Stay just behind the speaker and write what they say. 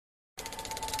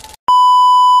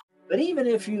But even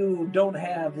if you don't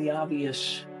have the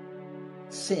obvious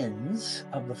sins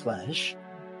of the flesh,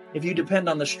 if you depend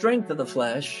on the strength of the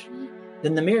flesh,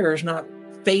 then the mirror is not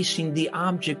facing the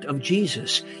object of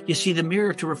Jesus. You see, the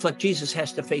mirror to reflect Jesus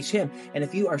has to face him. And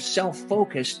if you are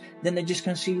self-focused, then they're just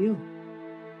going to see you.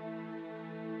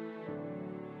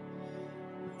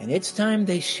 And it's time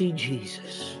they see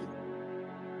Jesus.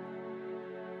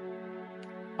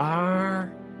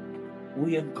 Are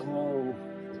we aglow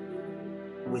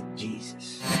with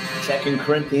Jesus? 2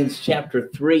 Corinthians chapter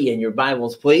 3 in your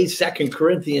Bibles, please. 2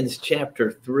 Corinthians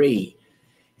chapter 3.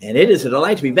 And it is a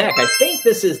delight to be back. I think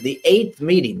this is the 8th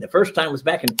meeting. The first time was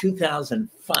back in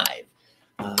 2005.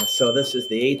 So this is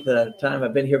the 8th time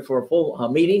I've been here for a full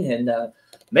meeting. And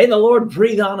may the Lord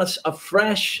breathe on us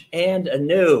afresh and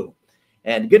anew.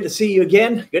 And good to see you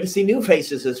again. Good to see new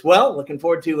faces as well. Looking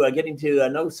forward to getting to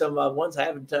know some ones I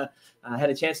haven't had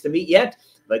a chance to meet yet.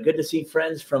 But good to see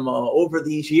friends from over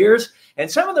these years. And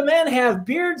some of the men have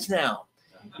beards now.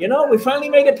 You know, we finally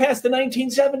made it past the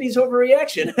 1970s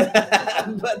overreaction.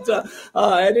 But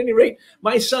at any rate,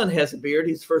 my son has a beard.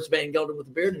 He's the first man Gelderen with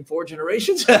a beard in 4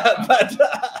 generations. But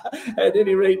at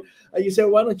any rate, you say,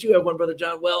 why don't you have one, Brother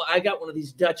John? Well, I got one of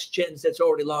these Dutch chins that's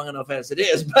already long enough as it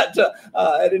is. But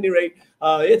at any rate,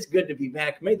 it's good to be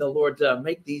back. May the Lord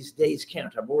make these days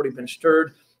count. I've already been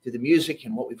stirred through the music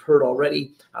and what we've heard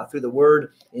already through the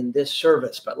word in this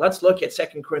service. But let's look at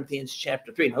 2 Corinthians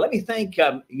chapter 3. Now, let me thank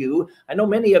you. I know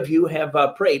many of you have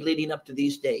prayed leading up to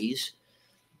these days.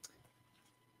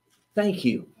 Thank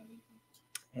you.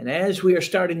 And as we are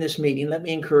starting this meeting, let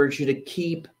me encourage you to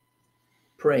keep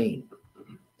praying.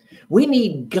 We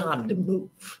need God to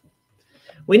move.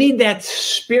 We need that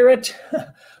Spirit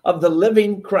of the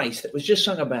living Christ that was just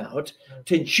sung about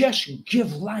to just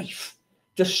give life,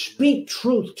 to speak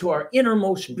truth to our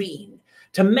innermost being,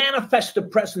 to manifest the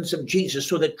presence of Jesus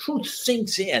so that truth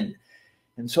sinks in.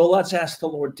 And so let's ask the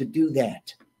Lord to do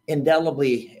that,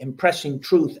 indelibly impressing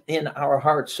truth in our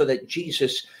hearts so that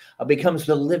Jesus becomes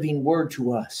the living word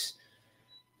to us.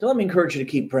 So let me encourage you to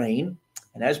keep praying.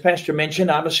 And as Pastor mentioned,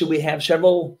 obviously we have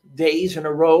several days in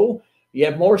a row. You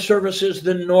have more services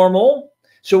than normal.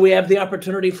 So we have the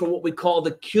opportunity for what we call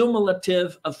the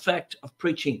cumulative effect of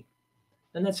preaching.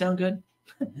 Doesn't that sound good?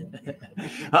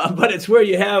 But it's where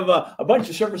you have a bunch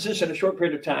of services in a short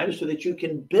period of time so that you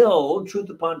can build truth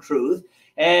upon truth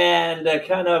and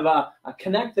kind of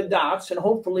connect the dots and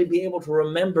hopefully be able to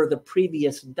remember the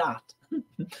previous dot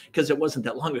because it wasn't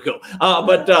that long ago.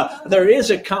 But there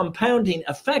is a compounding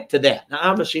effect to that. Now,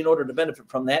 obviously, in order to benefit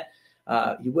from that,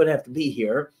 you would have to be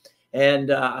here.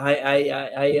 And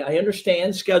I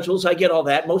understand schedules. I get all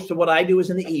that. Most of what I do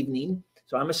is in the evening.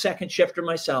 So I'm a second shifter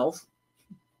myself.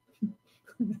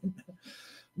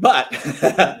 But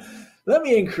let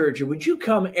me encourage you, would you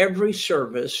come every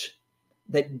service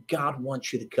that God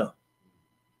wants you to come?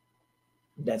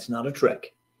 That's not a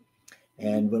trick.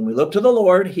 And when we look to the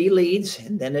Lord, he leads,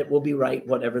 and then it will be right,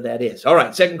 whatever that is. All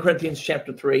right, 2 Corinthians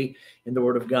chapter 3 in the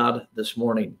Word of God this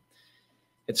morning.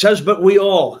 It says, but we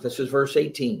all, this is verse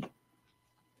 18,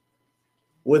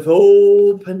 with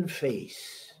open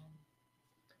face,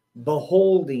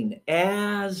 beholding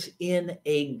as in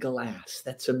a glass,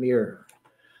 that's a mirror,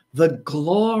 the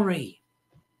glory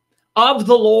of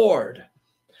the Lord,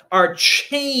 are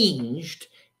changed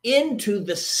into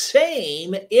the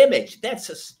same image. That's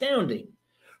astounding.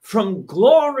 From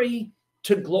glory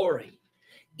to glory,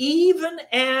 even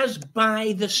as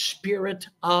by the Spirit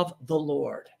of the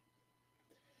Lord.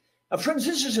 Now, friends,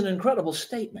 this is an incredible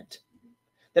statement.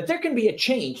 That there can be a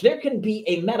change. There can be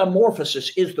a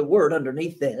metamorphosis is the word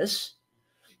underneath this.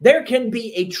 There can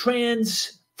be a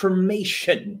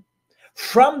transformation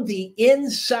from the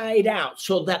inside out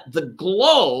so that the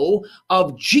glow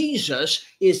of Jesus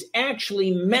is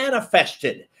actually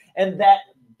manifested. And that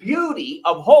beauty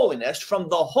of holiness from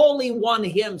the Holy One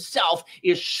himself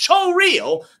is so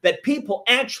real that people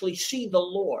actually see the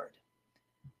Lord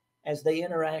as they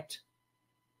interact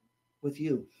with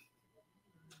you.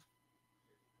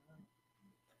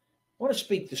 I want to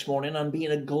speak this morning on being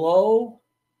aglow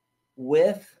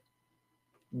with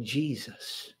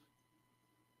Jesus.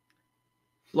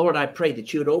 Lord, I pray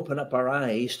that you would open up our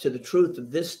eyes to the truth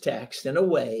of this text in a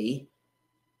way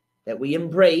that we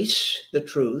embrace the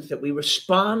truth, that we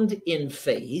respond in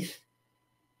faith,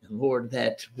 and Lord,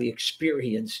 that we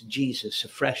experience Jesus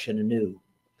afresh and anew.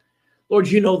 Lord,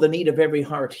 you know the need of every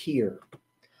heart here.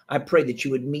 I pray that you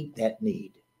would meet that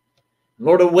need.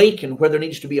 Lord, awaken where there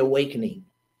needs to be awakening.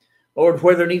 Lord,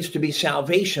 where there needs to be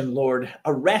salvation, Lord,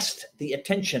 arrest the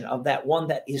attention of that one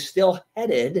that is still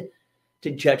headed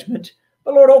to judgment.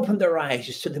 But Lord, open their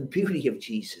eyes to the beauty of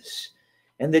Jesus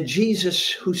and the Jesus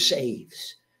who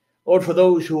saves. Lord, for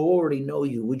those who already know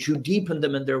you, would you deepen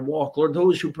them in their walk? Lord,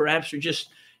 those who perhaps are just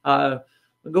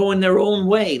going their own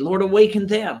way, Lord, awaken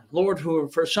them. Lord,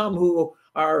 for some who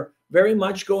are very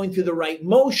much going through the right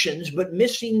motions, but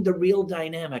missing the real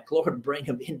dynamic, Lord, bring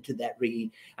them into that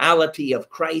reality of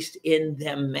Christ in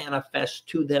them, manifest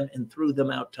to them and through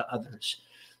them out to others.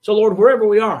 So, Lord, wherever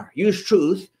we are, use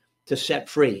truth to set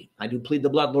free. I do plead the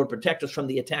blood, Lord, protect us from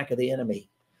the attack of the enemy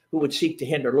who would seek to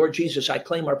hinder. Lord Jesus, I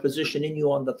claim our position in you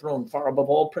on the throne, far above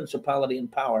all principality and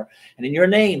power. And in your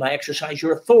name, I exercise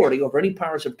your authority over any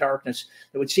powers of darkness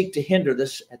that would seek to hinder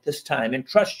this at this time, and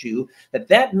trust you that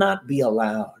that not be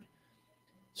allowed.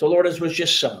 So, Lord, as was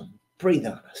just sung, breathe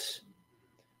on us.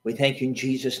 We thank you in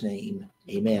Jesus' name.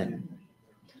 Amen.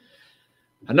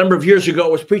 A number of years ago, I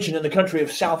was preaching in the country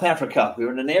of South Africa. We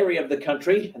were in an area of the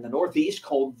country in the northeast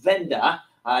called Venda,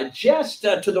 just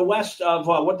to the west of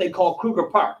what they call Kruger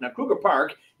Park. Now, Kruger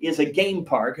Park is a game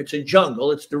park. It's a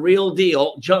jungle. It's the real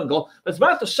deal jungle. It's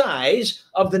about the size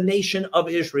of the nation of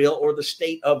Israel or the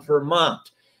state of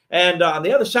Vermont. And on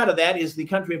the other side of that is the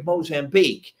country of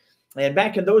Mozambique. And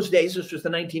back in those days, this was the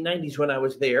 1990s when I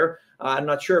was there. I'm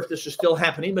not sure if this is still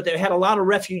happening, but they had a lot of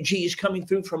refugees coming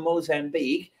through from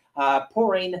Mozambique,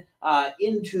 pouring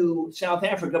into South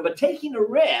Africa, but taking a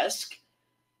risk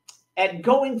at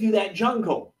going through that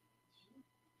jungle.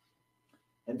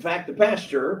 In fact, the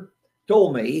pastor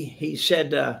told me, he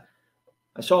said, I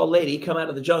saw a lady come out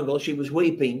of the jungle. She was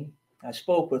weeping. I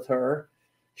spoke with her.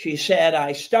 She said,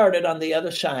 I started on the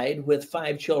other side with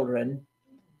 5 children.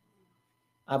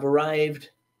 I've arrived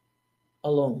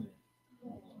alone.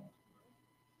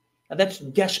 Now, that's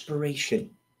desperation.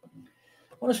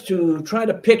 I want us to try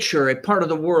to picture a part of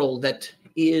the world that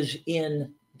is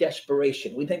in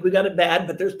desperation. We think we got it bad,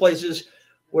 but there's places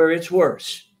where it's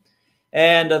worse.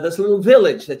 And this little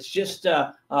village that's just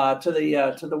to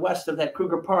the west of that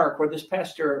Kruger Park where this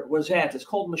pastor was at, it's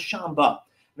called Mashamba.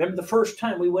 Remember the first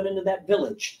time we went into that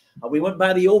village, we went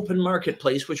by the open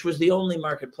marketplace, which was the only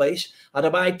marketplace, to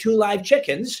buy 2 live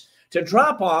chickens to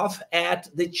drop off at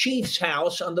the chief's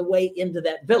house on the way into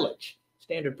that village.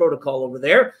 Standard protocol over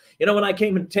there. You know, when I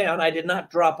came into town, I did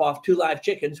not drop off 2 live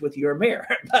chickens with your mare,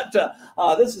 but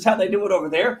this is how they do it over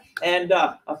there. And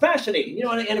fascinating, you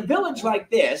know, in a village like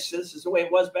this is the way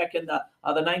it was back in the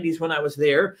 90s when I was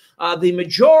there. The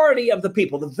majority of the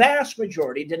people, the vast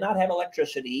majority, did not have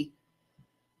electricity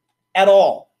at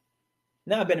all.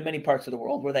 Now, I've been in many parts of the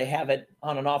world where they have it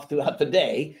on and off throughout the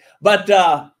day, but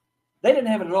they didn't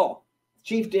have it at all.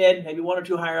 Chief did, maybe 1 or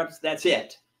 2 higher-ups, that's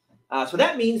it. So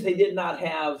that means they did not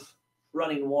have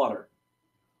running water.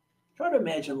 Try to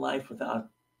imagine life without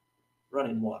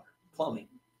running water, plumbing.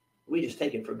 We just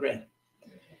take it for granted.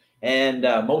 And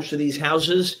most of these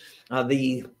houses,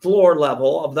 the floor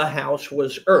level of the house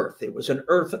was earth. It was an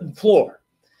earthen floor.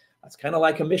 That's kind of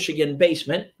like a Michigan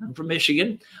basement. I'm from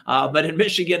Michigan, but in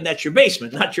Michigan, that's your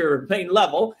basement, not your main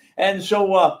level. And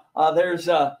so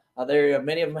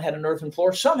many of them had an earthen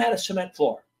floor. Some had a cement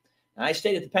floor. Now, I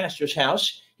stayed at the pastor's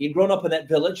house. He'd grown up in that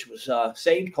village, was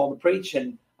saved, called to preach,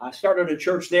 and started a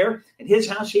church there. In his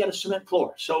house, he had a cement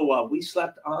floor. So we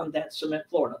slept on that cement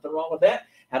floor. Nothing wrong with that.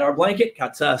 Had our blanket,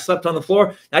 slept on the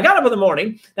floor. Now, I got up in the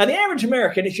morning. Now, the average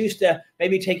American is used to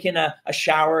maybe taking a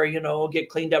shower, you know, get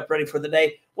cleaned up, ready for the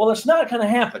day. Well, it's not going to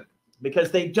happen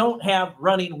because they don't have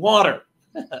running water.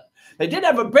 They did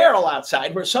have a barrel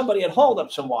outside where somebody had hauled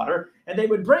up some water, and they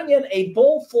would bring in a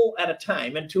bowl full at a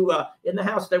time. And in the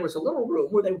house, there was a little room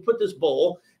where they would put this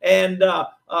bowl, and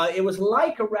it was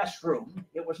like a restroom.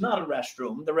 It was not a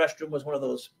restroom. The restroom was one of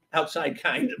those outside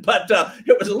kind, but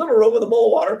it was a little room with a bowl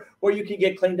of water where you could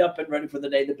get cleaned up and ready for the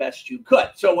day the best you could.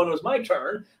 So when it was my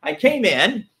turn, I came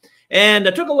in, and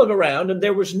I took a look around, and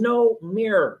there was no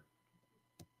mirror.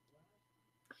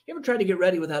 You ever tried to get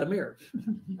ready without a mirror?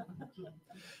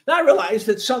 Now, I realize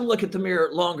that some look at the mirror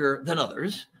longer than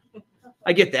others.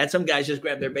 I get that. Some guys just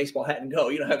grab their baseball hat and go.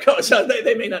 You know how it goes. So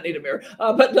they may not need a mirror.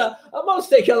 But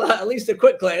most take at least a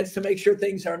quick glance to make sure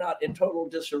things are not in total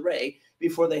disarray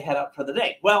before they head out for the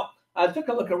day. Well, I took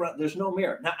a look around. There's no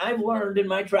mirror. Now, I've learned in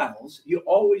my travels, you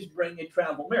always bring a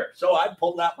travel mirror. So I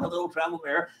pulled out my little travel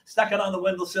mirror, stuck it on the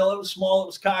windowsill. It was small. It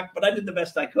was cocked, but I did the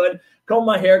best I could. Combed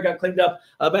my hair, got cleaned up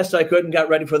best I could, and got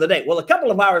ready for the day. Well, a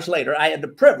couple of hours later, I had the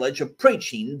privilege of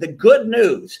preaching the good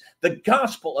news, the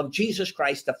gospel of Jesus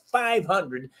Christ to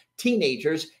 500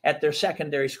 teenagers at their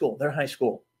secondary school, their high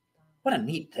school. What a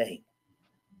neat thing.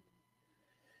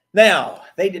 Now,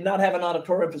 they did not have an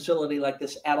auditorium facility like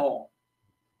this at all.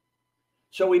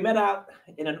 So we met out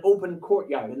in an open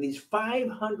courtyard, and these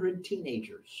 500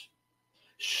 teenagers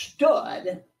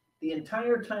stood the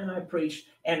entire time I preached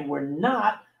and were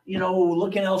not, you know,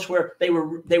 looking elsewhere. They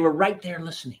were right there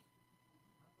listening.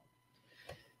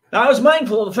 Now, I was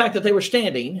mindful of the fact that they were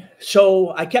standing,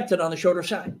 so I kept it on the shorter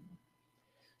side.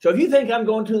 So if you think I'm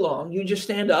going too long, you just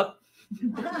stand up,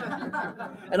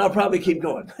 and I'll probably keep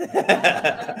going. But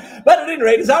at any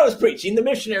rate, as I was preaching, the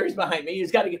missionaries behind me,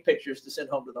 he's got to get pictures to send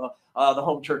home to the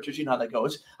home churches. You know how that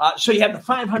goes. So you have the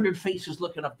 500 faces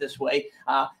looking up this way,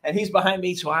 and he's behind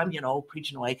me, so I'm,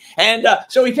 preaching away. And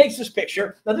so he takes this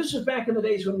picture. Now, this is back in the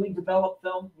days when we developed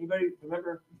film. Anybody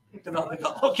remember developing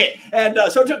film? Okay. And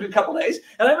so it took a couple days.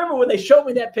 And I remember when they showed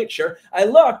me that picture, I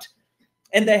looked,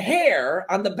 and the hair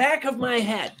on the back of my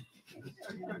head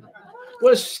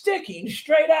was sticking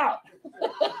straight out.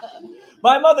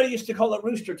 My mother used to call it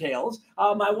rooster tails.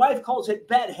 My wife calls it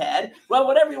bedhead. Well,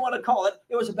 whatever you want to call it,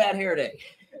 it was a bad hair day.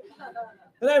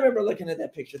 And I remember looking at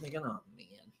that picture thinking, oh, man,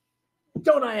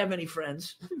 don't I have any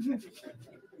friends?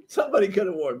 Somebody could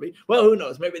have warned me. Well, who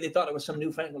knows? Maybe they thought it was some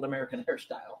newfangled American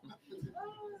hairstyle.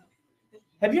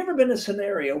 Have you ever been in a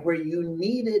scenario where you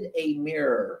needed a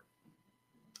mirror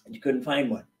and you couldn't find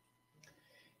one?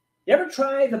 You ever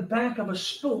try the back of a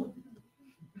spoon?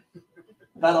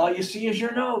 Not all you see is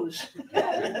your nose.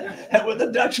 And with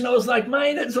a Dutch nose like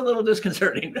mine, it's a little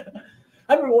disconcerting.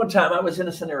 I remember one time I was in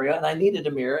a scenario and I needed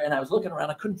a mirror and I was looking around.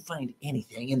 I couldn't find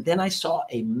anything. And then I saw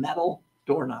a metal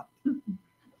doorknob.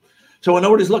 So when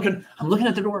nobody's looking, I'm looking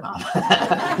at the doorknob,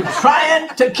 trying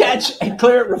to catch a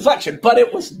clear reflection. But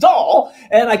it was dull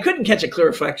and I couldn't catch a clear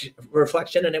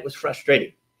reflection, and it was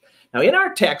frustrating. Now, in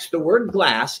our text, the word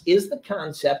glass is the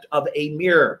concept of a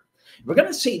mirror. We're going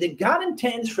to see that God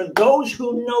intends for those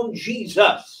who know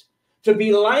Jesus to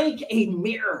be like a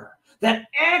mirror that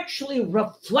actually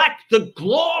reflect the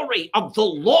glory of the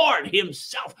Lord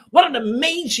himself. What an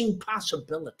amazing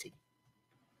possibility.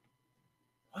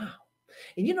 Wow.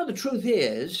 And the truth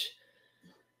is,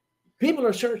 people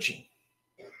are searching.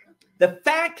 The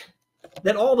fact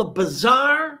that all the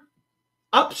bizarre,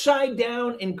 upside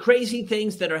down and crazy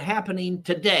things that are happening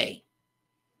today.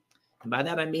 And by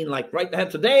that, I mean like right now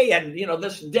today and,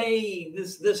 this day,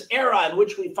 this era in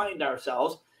which we find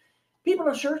ourselves, people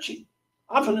are searching,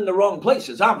 often in the wrong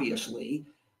places, obviously.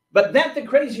 But that the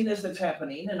craziness that's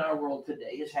happening in our world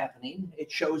today is happening,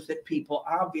 it shows that people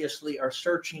obviously are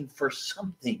searching for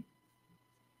something.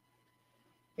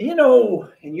 And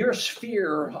in your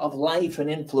sphere of life and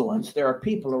influence, there are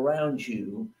people around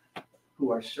you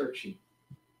who are searching.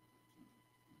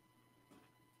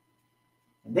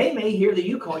 They may hear that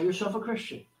you call yourself a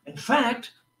Christian. In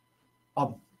fact, a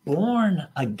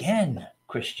born-again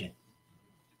Christian.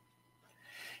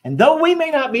 And though we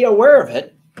may not be aware of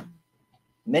it,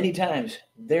 many times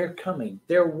they're coming,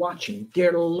 they're watching,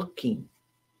 they're looking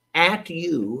at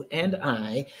you and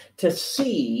I to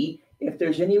see if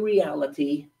there's any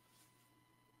reality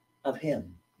of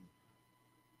him.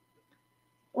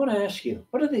 I want to ask you,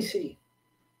 what do they see?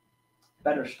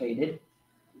 Better stated,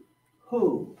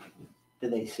 who do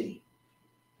they see?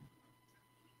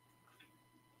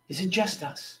 Is it just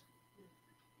us?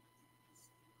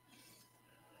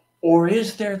 Or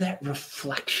is there that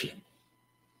reflection,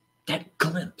 that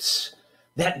glimpse,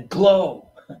 that glow,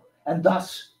 and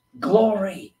thus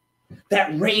glory,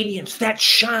 that radiance, that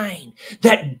shine,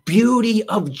 that beauty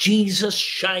of Jesus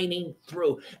shining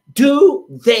through? Do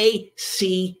they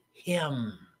see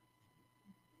him?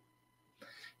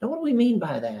 Now, what do we mean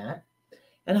by that?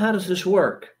 And how does this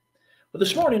work? Well,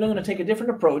 this morning, I'm going to take a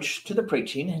different approach to the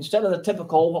preaching. Instead of the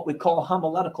typical, what we call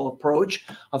homiletical approach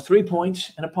of 3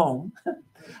 points and a poem,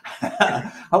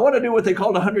 I want to do what they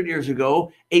called 100 years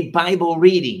ago, a Bible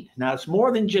reading. Now, it's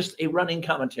more than just a running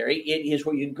commentary. It is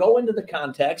where you go into the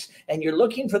context and you're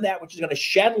looking for that which is going to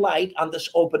shed light on this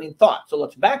opening thought. So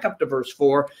let's back up to verse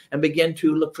 4 and begin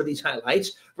to look for these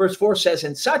highlights. Verse 4 says,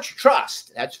 "In such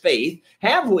trust," that's faith,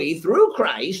 "have we through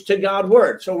Christ to God's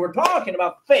word." So we're talking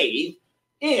about faith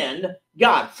in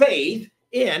God, faith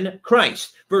in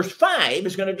Christ. Verse 5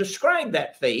 is going to describe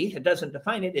that faith. It doesn't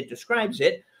define it, it describes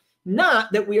it.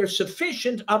 Not that we are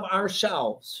sufficient of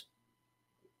ourselves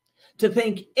to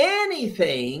think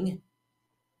anything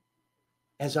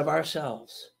as of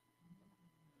ourselves,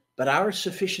 but our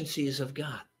sufficiency is of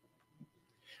God.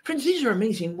 Friends, these are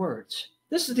amazing words.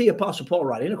 This is the Apostle Paul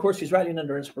writing. Of course, he's writing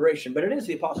under inspiration, but it is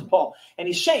the Apostle Paul. And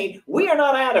he's saying, we are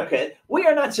not adequate, we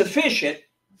are not sufficient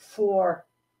for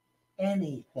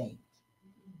anything.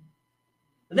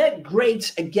 That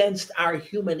grates against our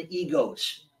human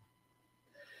egos.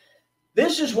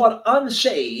 This is what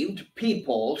unsaved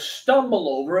people stumble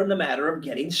over in the matter of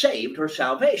getting saved or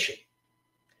salvation.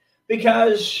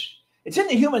 Because it's in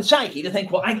the human psyche to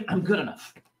think, well, I'm good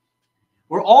enough.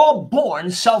 We're all born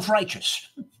self-righteous.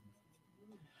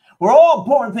 We're all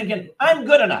born thinking, I'm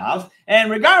good enough. And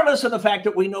regardless of the fact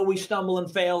that we know we stumble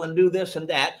and fail and do this and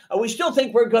that, we still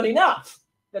think we're good enough,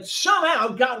 that somehow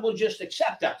God will just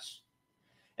accept us.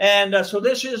 And so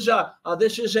this is a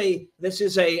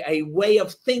way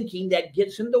of thinking that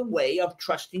gets in the way of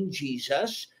trusting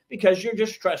Jesus, because you're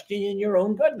just trusting in your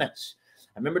own goodness.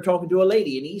 I remember talking to a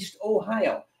lady in East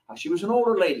Ohio. She was an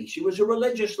older lady. She was a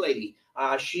religious lady.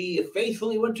 She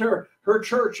faithfully went to her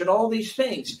church and all these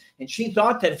things. And she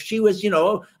thought that if she was,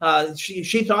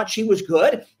 she thought she was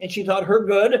good. And she thought her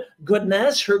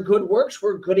goodness, her good works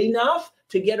were good enough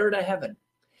to get her to heaven.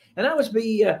 And I was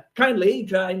kindly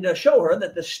trying to show her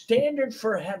that the standard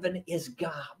for heaven is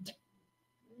God.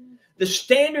 The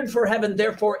standard for heaven,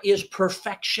 therefore, is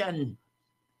perfection.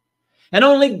 And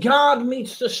only God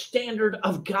meets the standard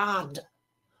of God.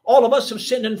 All of us have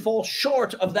sinned and fall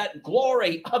short of that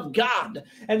glory of God.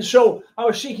 And so I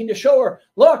was seeking to show her,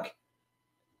 look,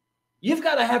 you've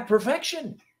got to have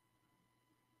perfection.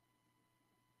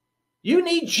 You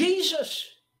need Jesus.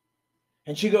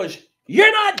 And she goes,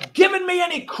 you're not giving me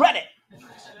any credit.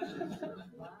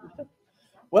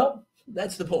 Well,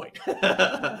 that's the point.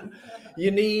 You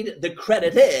need the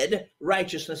credited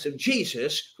righteousness of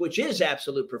Jesus, which is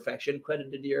absolute perfection,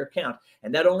 credited to your account.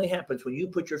 And that only happens when you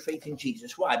put your faith in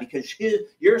Jesus. Why? Because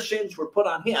your sins were put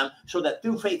on him, so that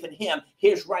through faith in him,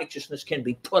 his righteousness can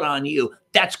be put on you.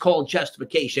 That's called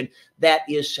justification. That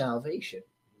is salvation.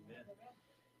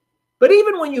 But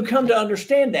even when you come to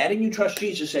understand that and you trust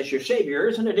Jesus as your Savior,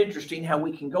 isn't it interesting how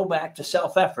we can go back to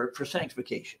self-effort for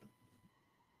sanctification?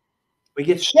 We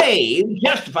get saved,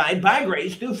 justified by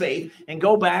grace through faith, and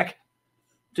go back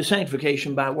to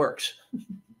sanctification by works,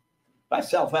 by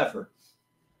self-effort.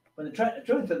 But the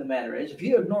truth of the matter is, if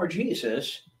you ignore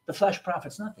Jesus, the flesh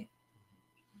profits nothing.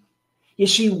 You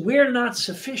see, we're not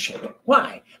sufficient.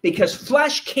 Why? Because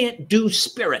flesh can't do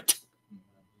spirit.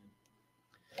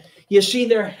 You see,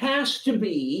 there has to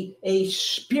be a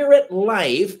spirit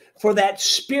life for that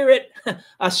spirit,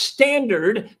 a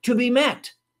standard to be met.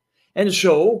 And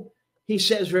so he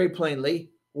says very plainly,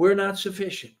 we're not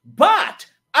sufficient. But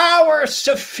our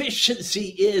sufficiency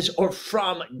is or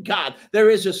from God. There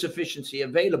is a sufficiency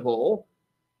available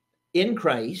in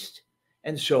Christ.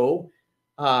 And so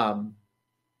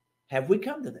have we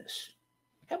come to this?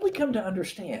 Have we come to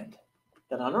understand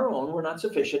that on our own we're not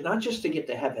sufficient, not just to get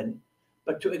to heaven,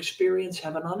 but to experience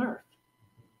heaven on earth?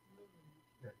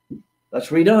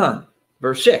 Let's read on.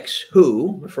 Verse 6,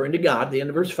 who, referring to God, the end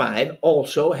of verse 5,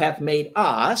 also hath made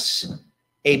us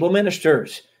able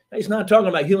ministers. Now, he's not talking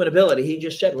about human ability. He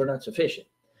just said we're not sufficient.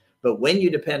 But when you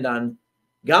depend on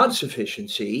God's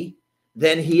sufficiency,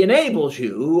 then he enables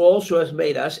you, who also has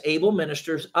made us able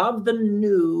ministers of the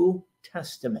New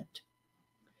Testament.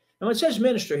 Now, when it says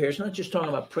minister here, it's not just talking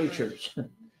about preachers.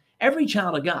 Every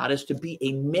child of God is to be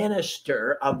a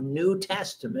minister of New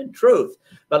Testament truth.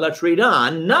 But let's read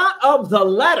on. Not of the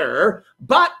letter,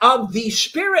 but of the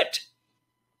Spirit.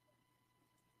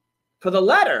 For the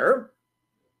letter,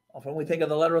 often we think of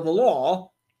the letter of the law,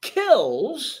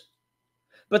 kills,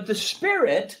 but the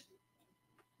Spirit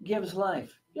gives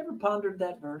life. You ever pondered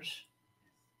that verse?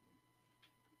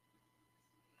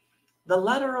 The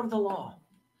letter of the law.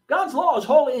 God's law is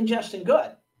holy and just and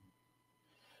good.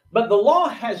 But the law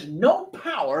has no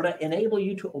power to enable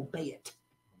you to obey it.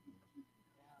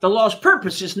 The law's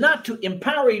purpose is not to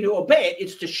empower you to obey it.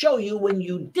 It's to show you when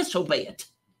you disobey it.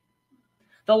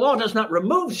 The law does not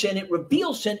remove sin. It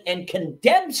reveals sin and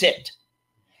condemns it.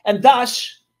 And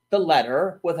thus, the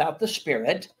letter without the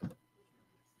Spirit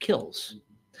kills.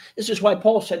 This is why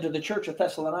Paul said to the church of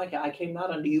Thessalonica, I came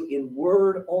not unto you in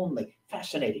word only.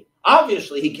 Fascinating.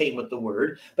 Obviously, he came with the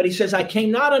word, but he says, I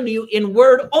came not unto you in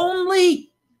word only.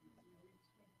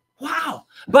 Wow.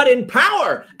 But in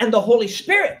power and the Holy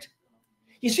Spirit.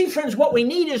 You see, friends, what we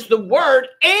need is the word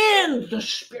and the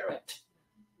Spirit.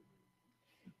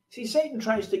 See, Satan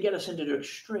tries to get us into the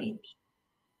extremes.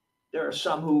 There are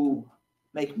some who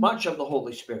make much of the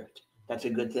Holy Spirit. That's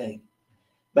a good thing.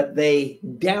 But they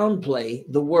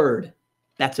downplay the word.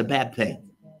 That's a bad thing.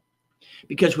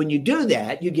 Because when you do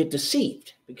that, you get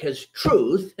deceived. Because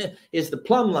truth is the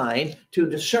plumb line to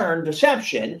discern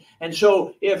deception. And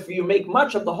so if you make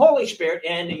much of the Holy Spirit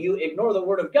and you ignore the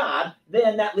word of God,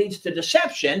 then that leads to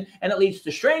deception and it leads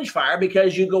to strange fire,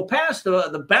 because you go past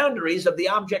the boundaries of the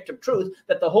object of truth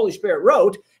that the Holy Spirit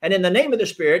wrote. And in the name of the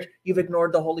Spirit, you've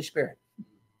ignored the Holy Spirit.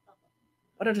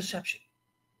 What a deception.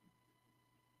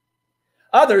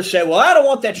 Others say, well, I don't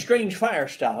want that strange fire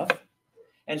stuff.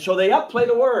 And so they upplay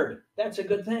the word. That's a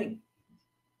good thing.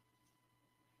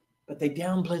 But they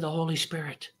downplay the Holy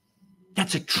Spirit.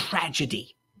 That's a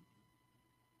tragedy.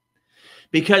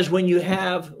 Because when you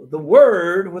have the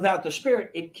word without the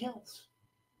Spirit, it kills.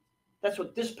 That's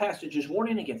what this passage is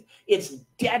warning against. It's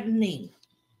deadening.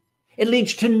 It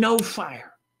leads to no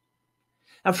fire.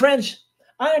 Now, friends,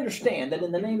 I understand that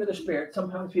in the name of the Spirit,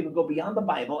 sometimes people go beyond the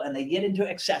Bible and they get into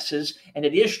excesses, and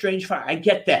it is strange fire. I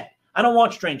get that. I don't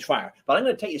want strange fire. But I'm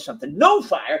going to tell you something. No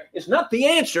fire is not the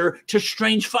answer to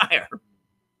strange fire.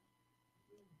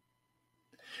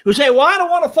 Who say, well, I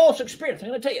don't want a false experience. I'm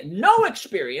going to tell you, no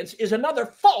experience is another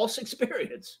false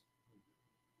experience.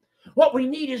 What we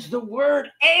need is the Word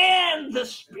and the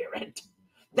Spirit.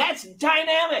 That's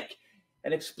dynamic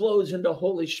and explodes into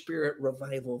Holy Spirit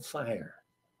revival fire.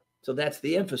 So that's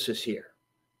the emphasis here.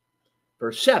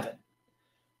 Verse 7.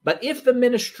 But if the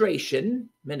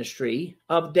ministry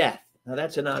of death. Now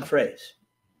that's an odd phrase.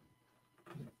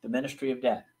 The ministry of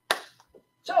death.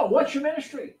 So what's your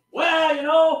ministry?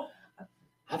 Well,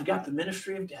 I've got the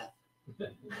ministry of death.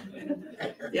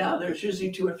 Yeah, there's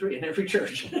usually 2 or 3 in every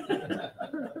church.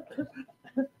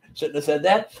 Shouldn't have said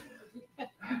that.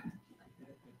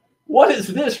 What is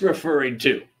this referring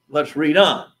to? Let's read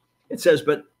on. It says,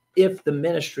 but if the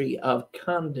ministry of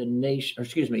condemnation,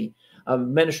 of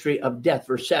ministry of death,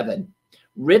 verse 7,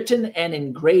 written and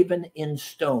engraven in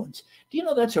stones. Do you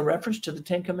know that's a reference to the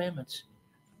 10 Commandments?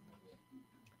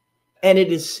 And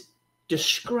it is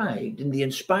described in the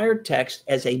inspired text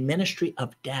as a ministry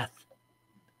of death.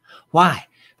 Why?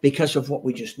 Because of what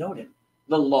we just noted.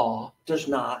 The law does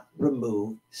not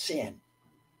remove sin.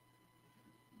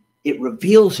 It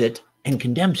reveals it and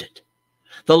condemns it.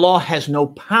 The law has no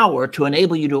power to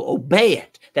enable you to obey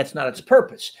it. That's not its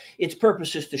purpose. Its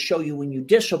purpose is to show you when you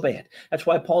disobey it. That's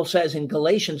why Paul says in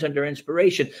Galatians under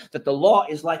inspiration that the law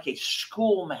is like a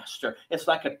schoolmaster. It's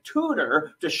like a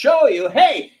tutor to show you,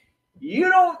 hey, you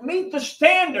don't meet the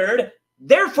standard,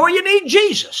 therefore you need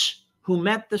Jesus, who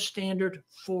met the standard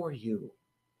for you.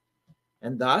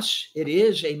 And thus, it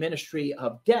is a ministry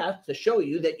of death to show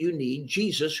you that you need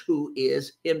Jesus, who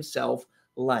is himself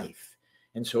life.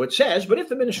 And so it says, but if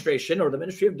the ministration or the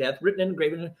ministry of death, written and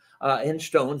engraven in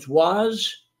stones,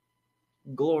 was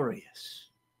glorious.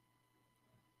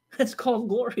 It's called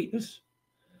glorious.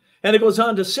 And it goes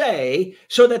on to say,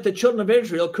 so that the children of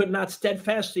Israel could not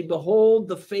steadfastly behold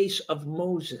the face of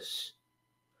Moses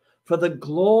for the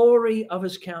glory of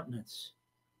his countenance,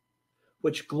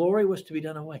 which glory was to be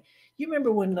done away. You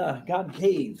remember when God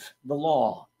gave the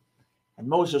law and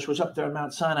Moses was up there on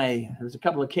Mount Sinai? There was a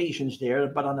couple occasions there,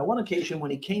 but on the one occasion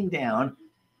when he came down,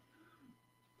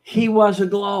 he was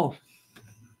aglow.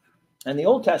 And the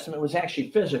Old Testament was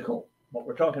actually physical. What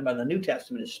we're talking about in the New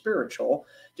Testament is spiritual,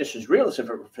 just as real as if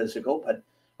it were physical, but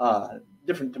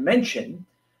different dimension.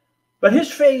 But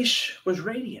his face was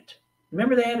radiant.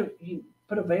 Remember he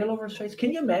put a veil over his face?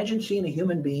 Can you imagine seeing a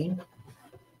human being?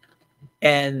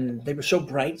 And they were so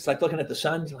bright. It's like looking at the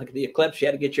sun, like the eclipse. You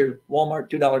had to get your Walmart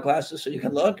 $2 glasses so you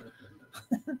can look.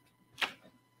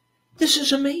 This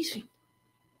is amazing.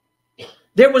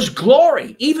 There was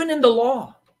glory, even in the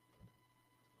law.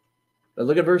 But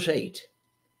look at verse 8.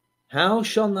 How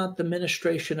shall not the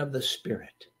ministration of the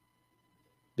Spirit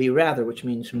be rather, which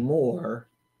means more,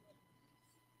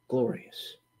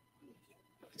 glorious?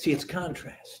 See, it's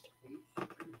contrast.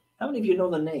 How many of you know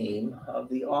the name of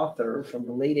the author from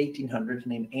the late 1800s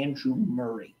named Andrew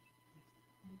Murray?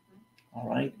 All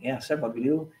right. Yeah, several of you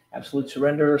do. Absolute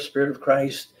Surrender, Spirit of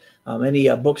Christ, many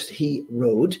books he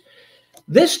wrote.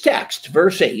 This text,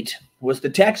 verse 8, was the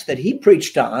text that he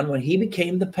preached on when he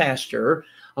became the pastor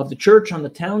of the church on the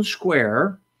town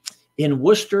square in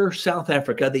Worcester, South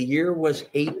Africa. The year was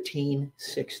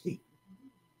 1860.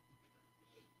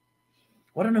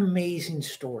 What an amazing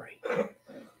story.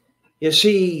 You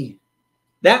see,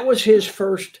 that was his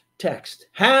first text.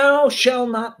 How shall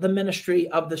not the ministry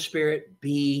of the Spirit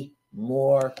be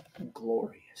more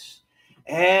glorious?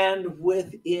 And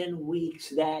within weeks,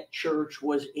 that church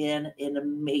was in an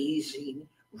amazing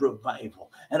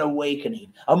revival, an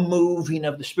awakening, a moving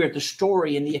of the Spirit. The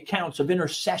story and the accounts of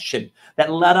intercession that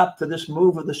led up to this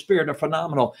move of the Spirit are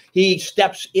phenomenal. He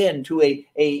steps into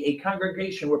a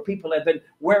congregation where people had been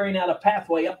wearing out a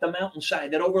pathway up the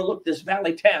mountainside that overlooked this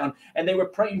valley town, and they were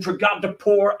praying for God to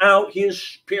pour out his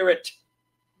Spirit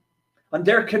on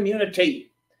their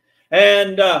community.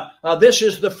 And this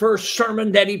is the first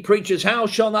sermon that he preaches. How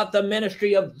shall not the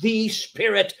ministry of the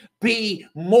Spirit be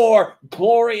more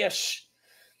glorious?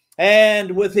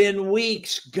 And within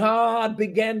weeks, God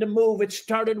began to move. It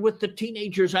started with the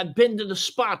teenagers. I've been to the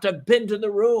spot. I've been to the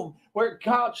room where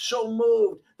God so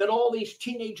moved that all these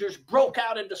teenagers broke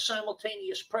out into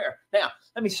simultaneous prayer. Now,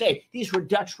 let me say, these were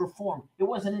Dutch Reformed. It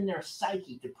wasn't in their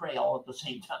psyche to pray all at the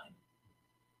same time.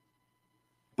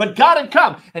 But God had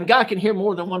come, and God can hear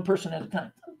more than one person at a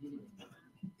time.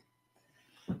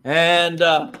 And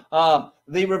the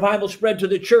revival spread to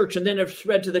the church, and then it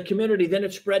spread to the community, then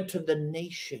it spread to the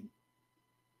nation.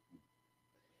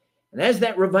 And as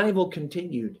that revival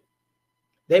continued,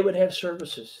 they would have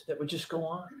services that would just go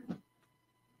on.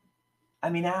 I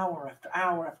mean, hour after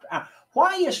hour after hour.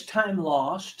 Why is time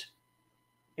lost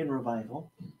in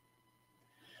revival?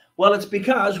 Well, it's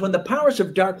because when the powers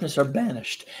of darkness are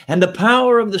banished and the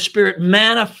power of the Spirit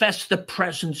manifests the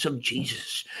presence of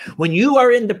Jesus. When you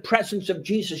are in the presence of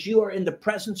Jesus, you are in the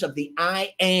presence of the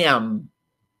I Am,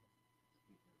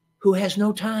 who has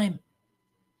no time.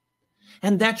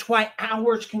 And that's why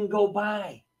hours can go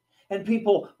by. And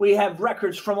people, we have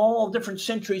records from all different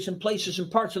centuries and places and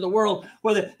parts of the world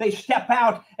where they step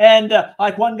out and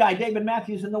like one guy, David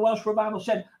Matthews in the Welsh Revival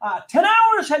said, 10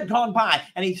 hours had gone by.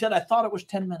 And he said, I thought it was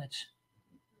 10 minutes.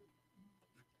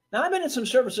 Now, I've been in some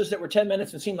services that were 10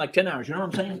 minutes and seemed like 10 hours. You know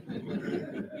what I'm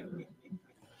saying?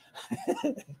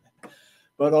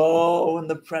 But oh, when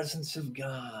the presence of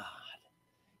God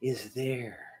is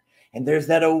there. And there's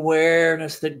that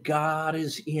awareness that God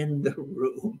is in the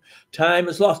room. Time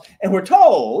is lost. And we're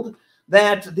told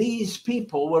that these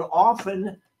people would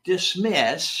often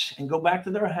dismiss and go back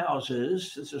to their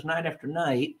houses. This is night after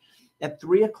night at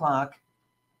 3:00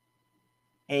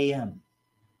 a.m.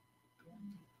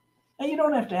 Now, you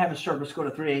don't have to have a service go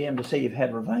to 3 a.m. to say you've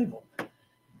had revival.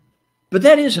 But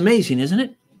that is amazing, isn't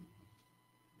it?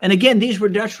 And again, these were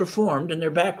Dutch Reformed in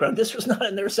their background. This was not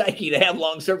in their psyche to have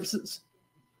long services.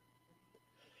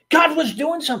 God was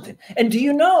doing something. And do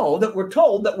you know that we're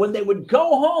told that when they would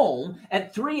go home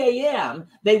at 3 a.m.,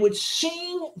 they would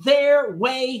sing their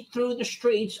way through the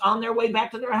streets on their way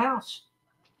back to their house?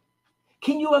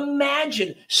 Can you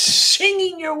imagine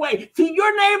singing your way through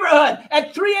your neighborhood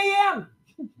at 3 a.m.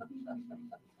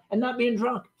 and not being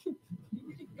drunk?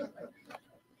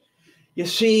 You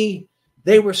see,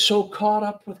 they were so caught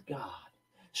up with God,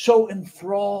 so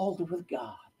enthralled with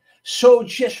God, so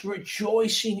just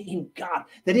rejoicing in God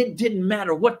that it didn't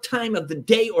matter what time of the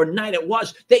day or night it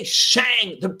was. They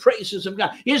sang the praises of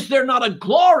God. Is there not a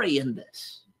glory in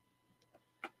this?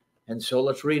 And so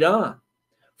let's read on.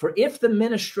 For if the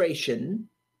ministration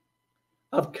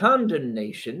of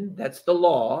condemnation, that's the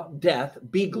law, death,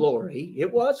 be glory,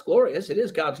 it was glorious, it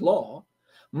is God's law,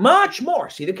 much more,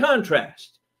 see the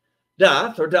contrast,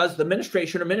 doth or does the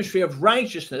ministration or ministry of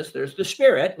righteousness, there's the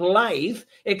Spirit, life,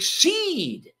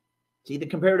 exceed. See the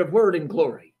comparative word in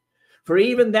glory. For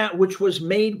even that which was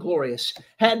made glorious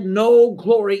had no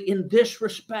glory in this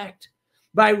respect,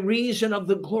 by reason of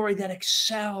the glory that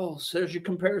excels. There's your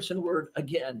comparison word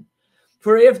again.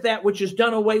 For if that which is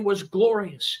done away was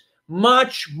glorious,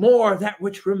 much more that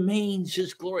which remains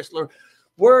is glorious. Lord,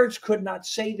 words could not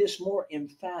say this more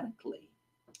emphatically,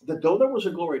 that though there was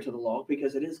a glory to the law,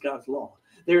 because it is God's law,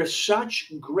 there is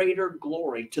such greater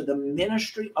glory to the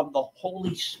ministry of the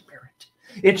Holy Spirit.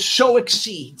 It so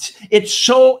exceeds, it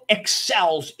so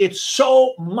excels, it's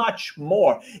so much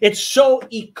more. It so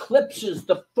eclipses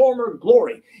the former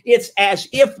glory. It's as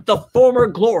if the former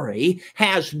glory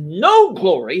has no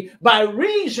glory by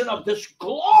reason of this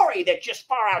glory that just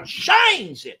far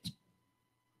outshines it.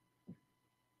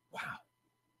 Wow.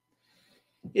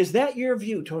 Is that your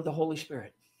view toward the Holy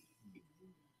Spirit?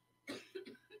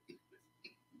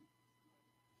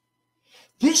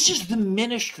 This is the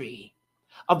ministry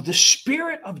of the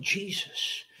Spirit of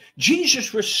Jesus.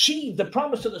 Jesus received the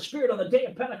promise of the Spirit on the day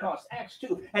of Pentecost, Acts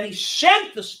 2, and he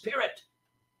sent the Spirit.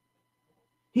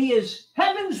 He is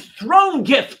heaven's throne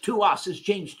gift to us, as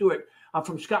James Stewart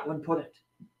from Scotland put it.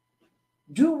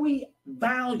 Do we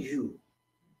value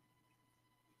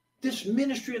this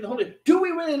ministry of the Holy Spirit? Do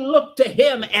we really look to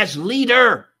him as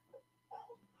leader?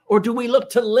 Or do we look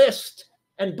to list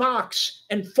and box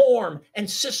and form and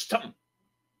system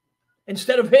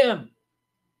instead of him?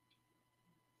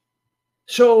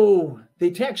 So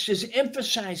the text is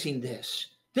emphasizing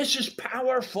this. This is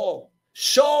powerful.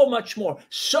 So much more.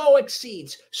 So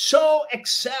exceeds. So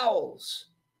excels.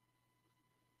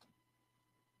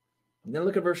 And then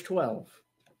look at verse 12.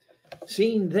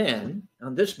 Seeing then,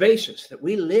 on this basis, that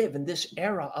we live in this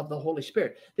era of the Holy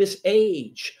Spirit, this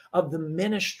age of the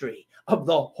ministry of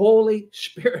the Holy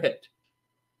Spirit,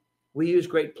 we use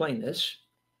great plainness,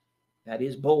 that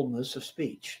is boldness of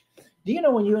speech. Do you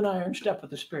know when you and I are in step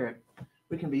with the Spirit,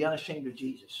 we can be unashamed of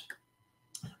Jesus.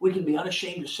 We can be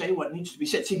unashamed to say what needs to be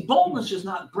said. See, boldness is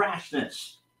not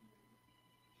brashness.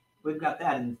 We've got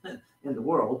that in the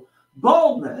world.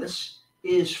 Boldness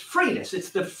is freeness. It's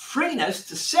the freeness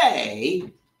to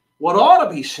say what ought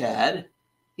to be said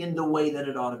in the way that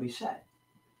it ought to be said.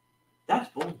 That's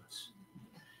boldness.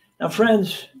 Now,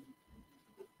 friends,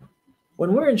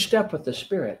 When we're in step with the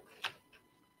Spirit,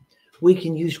 we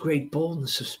can use great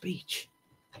boldness of speech.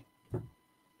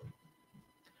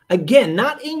 Again,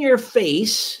 not in your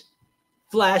face,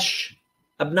 flesh,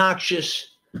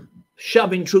 obnoxious,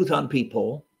 shoving truth on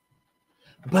people,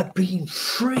 but being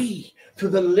free through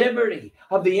the liberty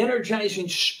of the energizing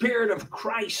Spirit of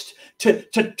Christ to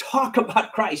talk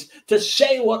about Christ, to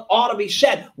say what ought to be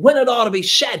said, when it ought to be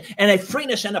said, and a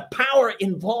freeness and a power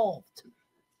involved.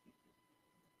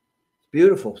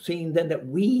 Beautiful, seeing then that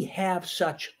we have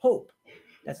such hope.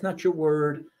 That's not your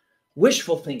word,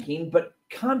 wishful thinking, but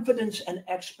confidence and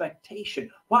expectation.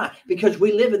 Why? Because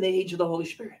we live in the age of the Holy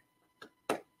Spirit.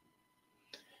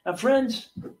 Now, friends,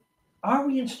 are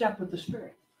we in step with the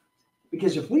Spirit?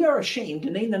 Because if we are ashamed to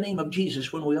name the name of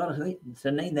Jesus when we ought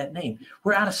to name that name,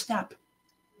 we're out of step.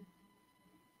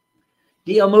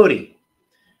 D.L. Moody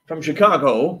from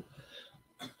Chicago,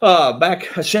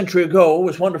 back a century ago,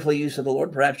 was wonderfully used of the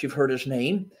Lord. Perhaps you've heard his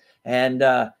name. And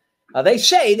they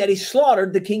say that he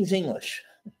slaughtered the King's English.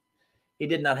 He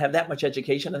did not have that much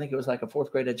education. I think it was like a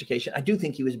fourth grade education. I do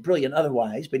think he was brilliant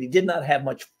otherwise, but he did not have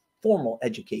much formal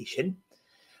education.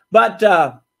 But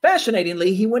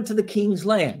fascinatingly, he went to the King's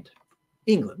Land,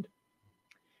 England.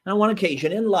 And on one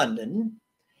occasion in London,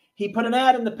 he put an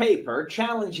ad in the paper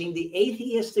challenging the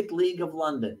Atheistic League of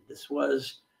London. This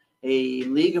was a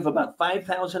league of about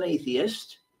 5,000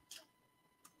 atheists.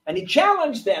 And he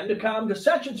challenged them to come to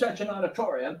such and such an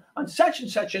auditorium on such and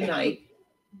such a night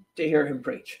to hear him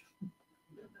preach.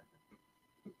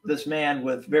 This man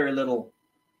with very little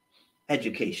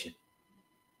education.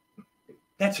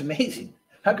 That's amazing.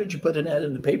 How could you put an ad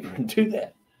in the paper and do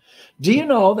that? Do you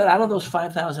know that out of those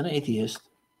 5,000 atheists,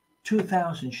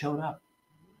 2,000 showed up?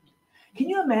 Can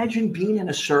you imagine being in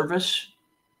a service,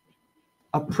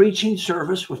 a preaching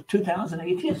service with 2,000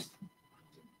 atheists?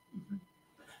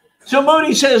 So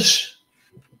Moody says,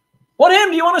 "What hymn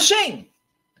do you want to sing?"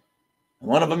 And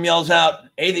one of them yells out,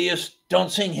 "Atheists don't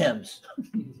sing hymns."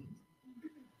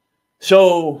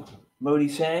 So Moody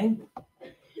sang,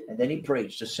 and then he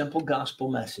preached a simple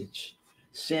gospel message.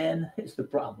 Sin is the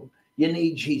problem. You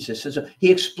need Jesus.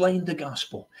 He explained the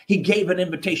gospel. He gave an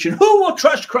invitation. Who will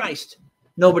trust Christ?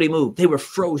 Nobody moved. They were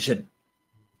frozen.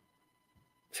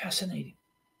 Fascinating.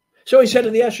 So he said to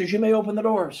the ushers, "You may open the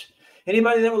doors.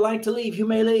 Anybody that would like to leave, you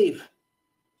may leave."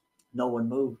 No one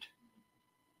moved.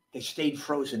 They stayed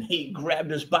frozen. He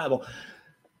grabbed his Bible,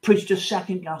 preached a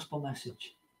second gospel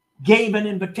message, gave an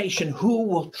invitation. Who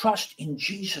will trust in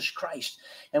Jesus Christ?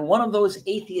 And one of those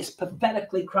atheists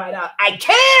pathetically cried out, "I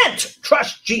can't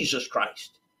trust Jesus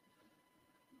Christ."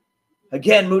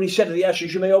 Again, Moody said to the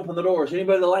ushers, "You may open the doors.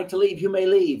 Anybody that would like to leave, you may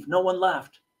leave." No one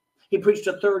left. He preached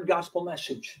a third gospel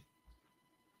message,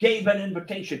 gave an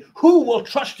invitation. Who will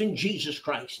trust in Jesus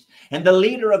Christ? And the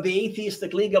leader of the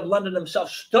Atheistic League of London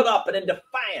himself stood up and in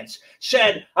defiance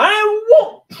said, "I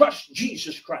won't trust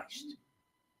Jesus Christ."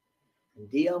 And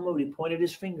D.L. Moody pointed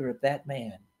his finger at that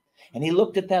man, and he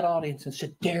looked at that audience and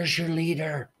said, "There's your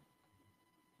leader.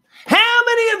 How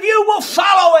many of you will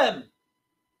follow him?"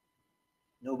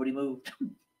 Nobody moved.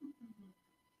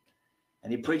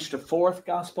 And he preached a fourth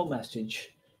gospel message,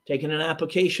 taking an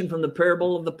application from the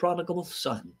parable of the prodigal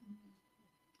son.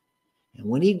 And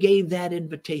when he gave that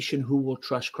invitation, who will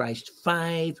trust Christ,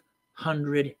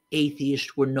 500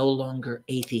 atheists were no longer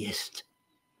atheists,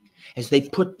 as they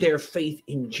put their faith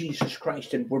in Jesus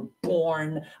Christ and were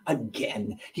born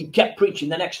again. He kept preaching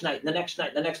the next night, the next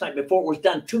night, the next night. Before it was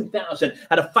done, 2,000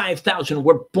 out of 5,000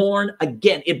 were born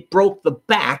again. It broke the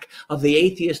back of the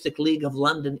Atheistic League of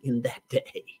London in that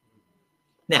day.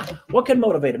 Now, what can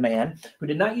motivate a man who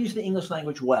did not use the English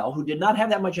language well, who did not have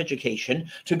that much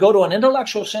education, to go to an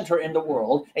intellectual center in the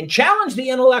world and challenge the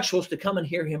intellectuals to come and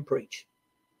hear him preach?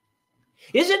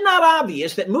 Is it not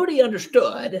obvious that Moody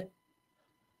understood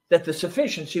that the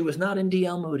sufficiency was not in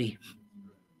D.L. Moody?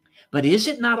 But is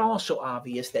it not also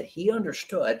obvious that he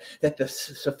understood that the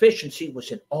sufficiency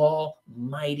was in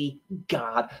Almighty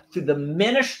God through the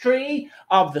ministry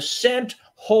of the sent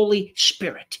Holy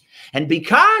Spirit? And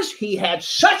because he had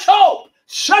such hope,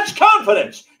 such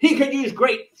confidence, he could use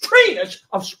great freeness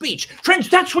of speech. Friends,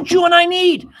 that's what you and I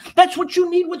need. That's what you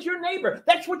need with your neighbor.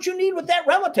 That's what you need with that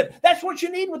relative. That's what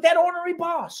you need with that ornery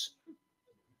boss.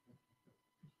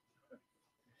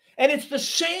 And it's the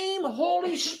same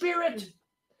Holy Spirit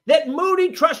that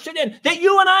Moody trusted in, that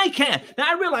you and I can. Now,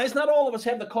 I realize not all of us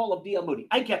have the call of D.L. Moody.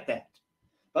 I get that.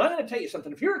 But I'm going to tell you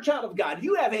something. If you're a child of God,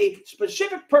 you have a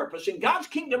specific purpose in God's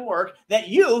kingdom work that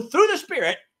you, through the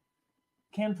Spirit,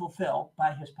 can fulfill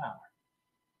by his power.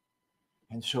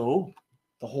 And so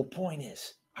the whole point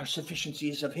is our sufficiency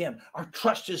is of him. Our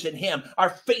trust is in him.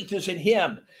 Our faith is in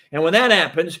him. And when that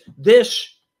happens,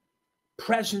 this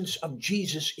presence of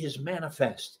Jesus is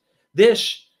manifest.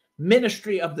 This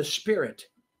ministry of the Spirit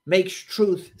makes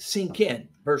truth sink in.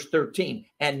 Verse 13,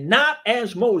 and not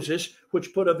as Moses,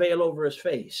 which put a veil over his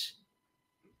face,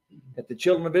 that the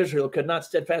children of Israel could not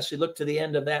steadfastly look to the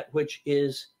end of that which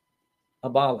is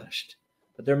abolished.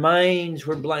 But their minds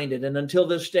were blinded, and until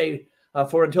this day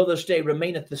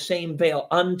remaineth the same veil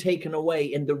untaken away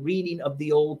in the reading of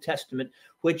the Old Testament,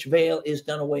 which veil is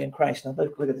done away in Christ. Now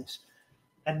look at this.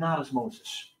 And not as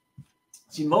Moses.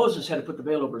 See, Moses had to put the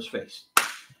veil over his face.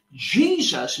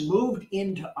 Jesus moved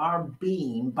into our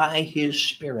being by his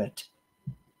Spirit,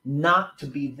 not to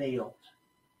be veiled,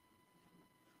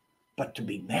 but to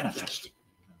be manifested.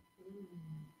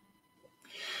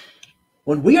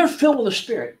 When we are filled with the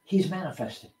Spirit, he's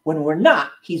manifested. When we're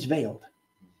not, he's veiled.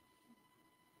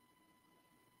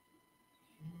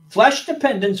 Flesh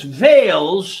dependence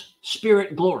veils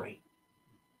Spirit glory.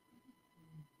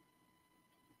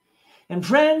 And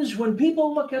friends, when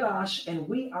people look at us and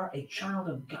we are a child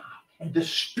of God and the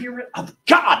Spirit of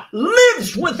God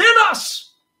lives within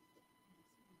us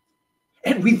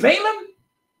and we veil him,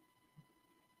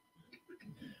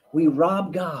 we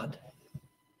rob God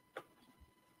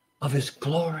of his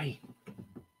glory.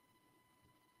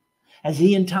 As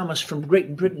Ian Thomas from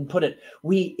Great Britain put it,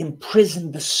 we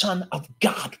imprison the Son of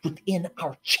God within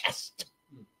our chest.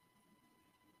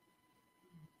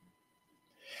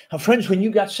 Now, friends, when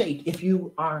you got saved, if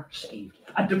you are saved,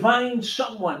 a divine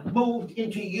someone moved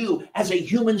into you as a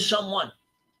human someone,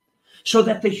 so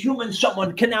that the human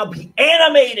someone can now be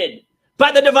animated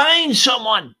by the divine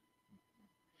someone.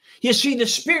 You see, the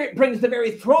Spirit brings the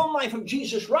very throne life of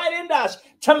Jesus right into us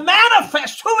to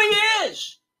manifest who he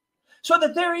is. So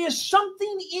that there is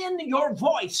something in your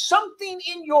voice, something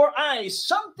in your eyes,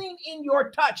 something in your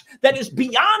touch that is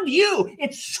beyond you.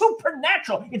 It's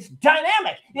supernatural. It's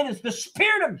dynamic. It is the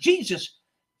Spirit of Jesus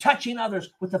touching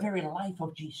others with the very life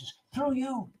of Jesus through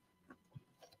you.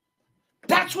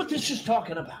 That's what this is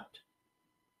talking about.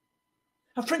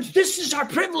 Now, friends, this is our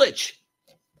privilege.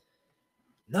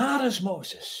 Not as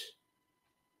Moses.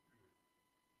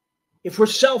 If we're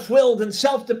self-willed and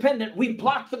self-dependent, we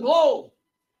block the glow.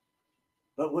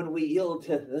 But when we yield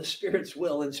to the Spirit's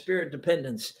will and Spirit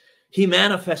dependence, he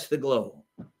manifests the glow.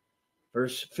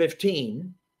 Verse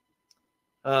 15,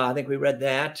 I think we read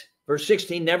that. Verse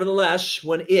 16, nevertheless,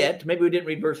 maybe we didn't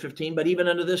read verse 15, but even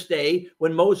unto this day,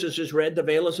 when Moses is read, the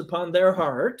veil is upon their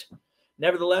heart.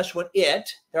 Nevertheless, when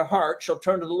their heart, shall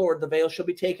turn to the Lord, the veil shall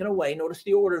be taken away. Notice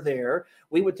the order there.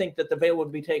 We would think that the veil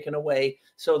would be taken away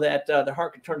so that the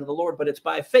heart could turn to the Lord, but it's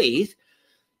by faith.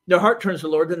 Their heart turns to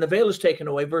the Lord, then the veil is taken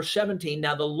away. Verse 17,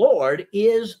 now the Lord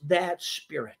is that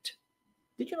Spirit.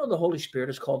 Did you know the Holy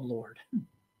Spirit is called Lord?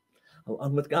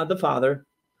 Along with God the Father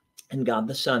and God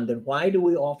the Son. Then why do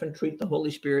we often treat the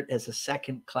Holy Spirit as a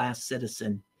second-class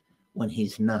citizen when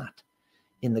he's not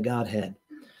in the Godhead?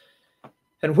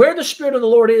 And where the Spirit of the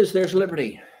Lord is, there's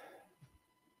liberty.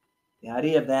 The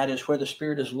idea of that is where the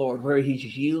Spirit is Lord, where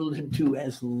he's yielded to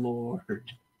as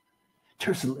Lord.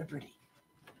 There's liberty.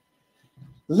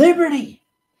 Liberty.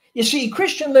 You see,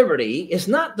 Christian liberty is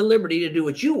not the liberty to do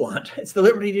what you want. It's the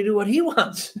liberty to do what he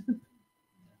wants.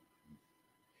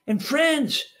 And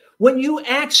friends, when you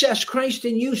access Christ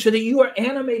in you so that you are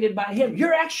animated by him,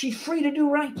 you're actually free to do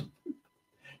right.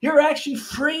 You're actually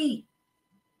free.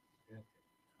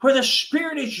 Where the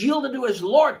Spirit is yielded to his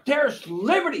Lord, there's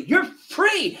liberty. You're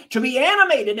free to be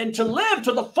animated and to live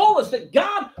to the fullest that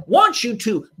God wants you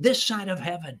to this side of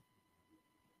heaven.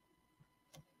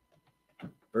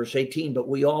 Verse 18, but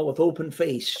we all with open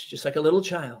face, just like a little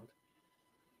child,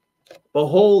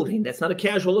 beholding, that's not a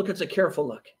casual look, it's a careful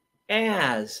look,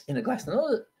 as in a glass. Now,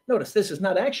 notice this is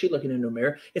not actually looking into a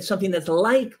mirror. It's something that's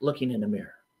like looking in a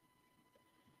mirror.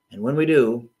 And when we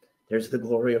do, there's the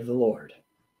glory of the Lord.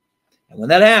 And when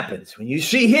that happens, when you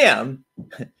see him,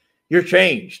 you're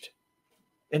changed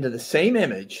into the same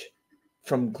image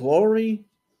from glory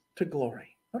to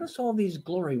glory. Notice all these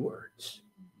glory words.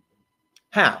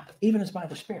 How? Even as by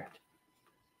the Spirit.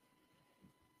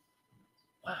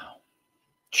 Wow.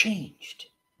 Changed.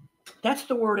 That's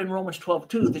the word in Romans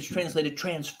 12:2 that's translated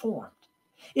transformed.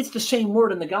 It's the same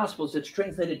word in the Gospels that's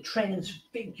translated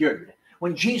transfigured.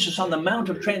 When Jesus on the Mount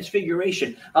of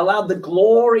Transfiguration allowed the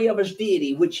glory of his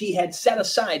deity, which he had set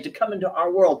aside to come into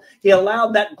our world, he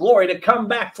allowed that glory to come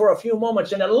back for a few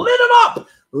moments and it lit him up.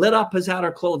 Lit up his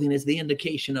outer clothing is the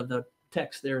indication of the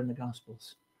text there in the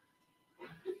Gospels.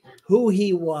 Who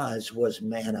he was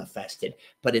manifested.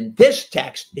 But in this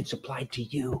text, it's applied to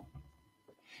you.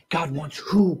 God wants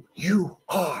who you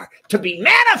are to be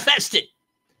manifested.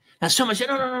 Now, someone said,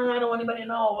 no, I don't want anybody to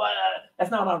know. That's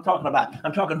not what I'm talking about.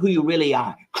 I'm talking who you really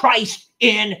are. Christ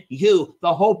in you,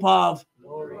 the hope of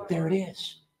glory. There it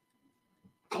is.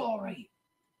 Glory.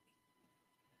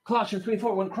 Colossians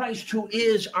 3:4, when Christ, who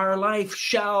is our life,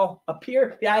 shall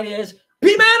appear, the idea is,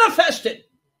 be manifested.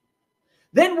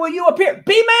 Then will you appear.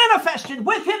 Be manifested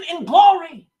with him in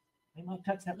glory. We might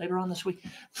touch that later on this week.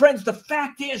 Friends, the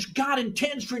fact is, God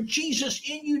intends for Jesus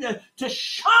in you to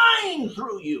shine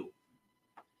through you.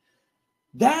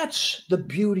 That's the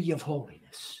beauty of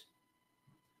holiness.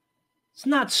 It's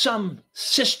not some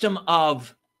system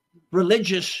of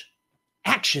religious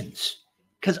actions,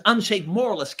 because unsaved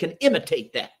moralists can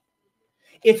imitate that.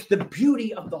 It's the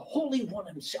beauty of the Holy One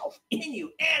himself in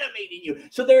you, animating you.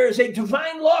 So there is a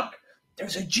divine look.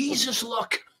 There's a Jesus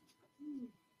look.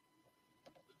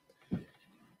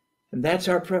 And that's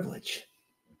our privilege.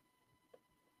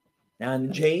 Now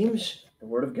in James, the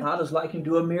Word of God is likened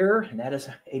to a mirror, and that is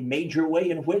a major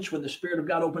way in which, when the Spirit of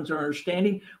God opens our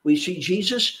understanding, we see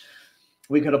Jesus.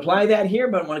 We could apply that here,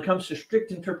 but when it comes to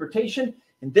strict interpretation,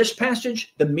 in this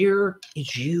passage, the mirror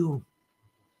is you,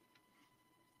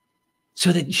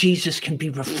 so that Jesus can be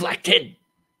reflected.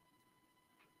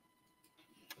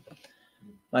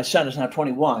 My son is now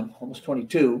 21, almost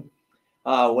 22.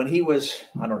 When he was,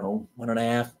 I don't know,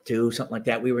 1.5, 2, something like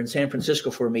that, we were in San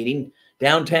Francisco for a meeting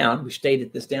downtown. We stayed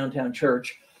at this downtown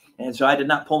church. And so I did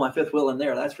not pull my fifth wheel in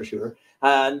there, that's for sure.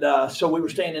 And so we were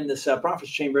staying in this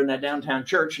prophet's chamber in that downtown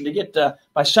church. And to get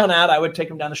my son out, I would take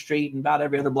him down the street, and about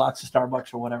every other block's a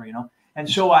Starbucks or whatever, you know. And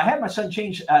so I had my son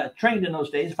trained in those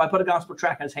days. If I put a gospel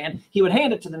tract in his hand, he would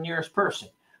hand it to the nearest person,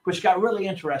 which got really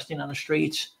interesting on the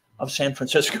streets of San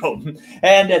Francisco.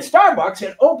 And at Starbucks,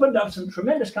 it opened up some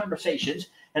tremendous conversations,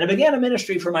 and it began a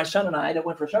ministry for my son and I that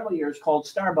went for several years called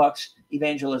Starbucks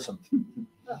Evangelism.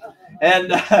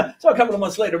 And so a couple of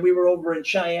months later, we were over in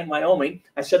Cheyenne, Wyoming.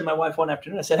 I said to my wife one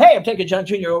afternoon, I said, hey, I'm taking John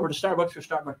Jr. over to Starbucks for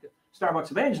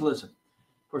Starbucks Evangelism.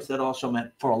 Of course, that also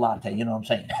meant for a latte, you know what I'm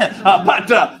saying?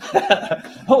 But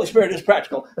Holy Spirit is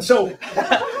practical. So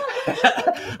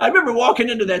I remember walking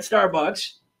into that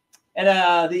Starbucks,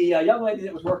 and the young lady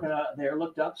that was working there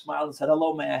looked up, smiled, and said,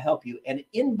 hello, may I help you? And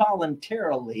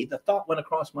involuntarily, the thought went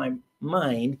across my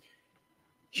mind,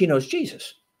 she knows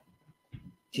Jesus.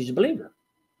 She's a believer.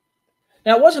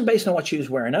 Now, it wasn't based on what she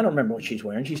was wearing. I don't remember what she's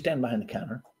wearing. She's standing behind the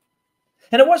counter.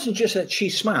 And it wasn't just that she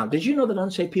smiled. Did you know that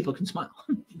unsaved people can smile?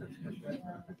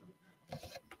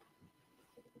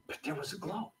 But there was a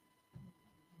glow.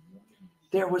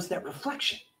 There was that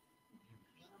reflection.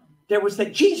 There was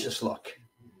that Jesus look.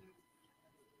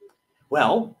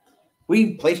 Well,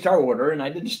 we placed our order, and I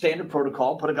did the standard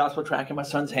protocol, put a gospel tract in my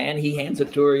son's hand. He hands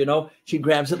it to her, you know. She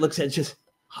grabs it, looks at it, and says,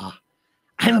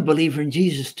 I'm a believer in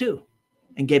Jesus too,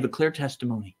 and gave a clear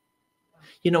testimony.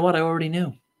 You know what? I already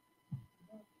knew.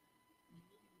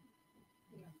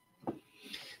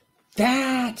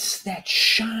 That's that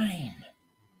shine.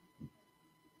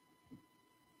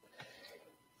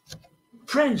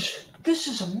 Friends, this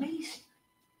is amazing.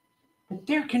 That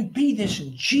there can be this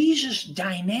Jesus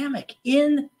dynamic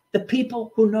in the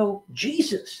people who know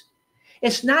Jesus.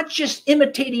 It's not just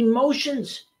imitating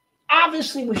motions.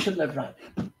 Obviously, we should live right.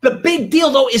 The big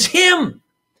deal, though, is him.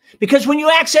 Because when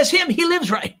you access him, he lives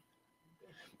right.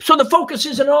 So the focus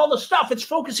isn't all the stuff. It's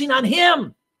focusing on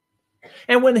him.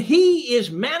 And when he is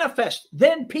manifest,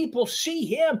 then people see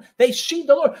him. They see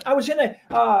the Lord. I was in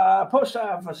a post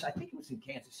office, I think it was in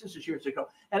Kansas. This was years ago.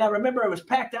 And I remember it was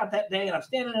packed out that day, and I'm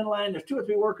standing in line. There's 2 or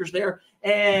 3 workers there.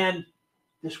 And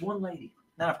this one lady,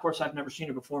 now, of course, I've never seen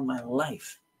her before in my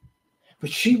life. But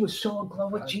she was so aglow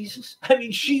with Jesus. I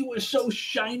mean, she was so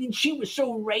shining. She was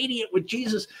so radiant with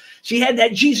Jesus. She had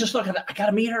that Jesus look. I got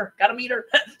to meet her. Got to meet her.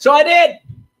 So I did.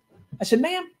 I said,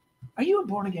 ma'am, are you a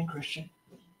born-again Christian?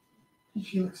 And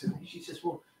she looks at me. She says,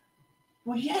 well,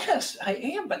 yes, I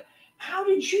am. But how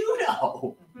did you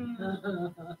know?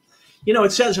 You know,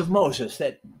 it says of Moses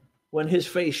that when his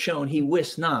face shone, he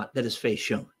wist not that his face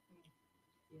shone.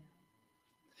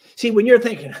 See, when you're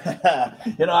thinking,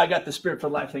 you know, I got the Spirit for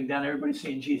Life thing down, everybody's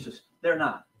seeing Jesus. They're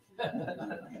not.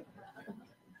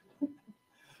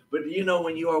 But you know,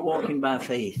 when you are walking by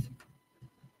faith,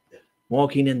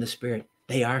 walking in the Spirit,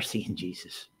 they are seeing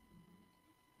Jesus.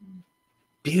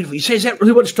 Beautiful. You say, is that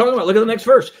really what it's talking about? Look at the next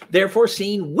verse. Therefore,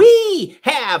 seeing we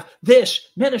have this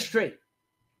ministry.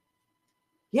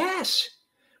 Yes.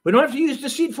 We don't have to use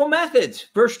deceitful methods.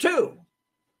 Verse 2.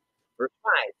 Verse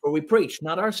 5. For we preach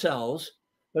not ourselves,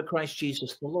 but Christ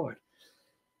Jesus the Lord.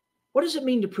 What does it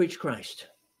mean to preach Christ?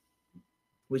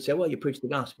 We say, well, you preach the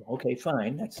gospel. Okay,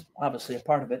 fine. That's obviously a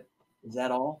part of it. Is that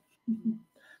all?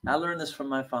 I learned this from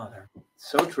my father.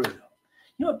 So true.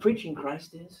 You know what preaching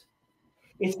Christ is?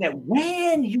 It's that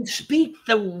when you speak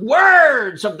the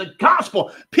words of the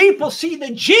gospel, people see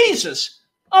the Jesus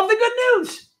of the good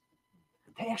news.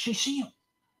 They actually see him.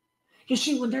 You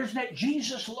see, when there's that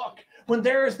Jesus look, when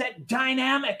there is that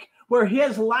dynamic where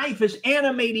his life is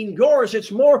animating yours,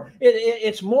 it's more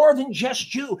than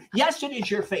just you. Yes, it is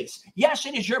your face. Yes,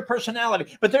 it is your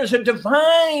personality. But there's a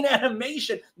divine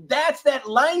animation. That's that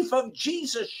life of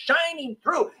Jesus shining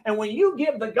through. And when you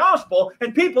give the gospel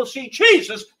and people see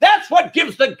Jesus, that's what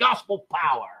gives the gospel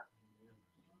power.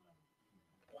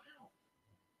 Wow.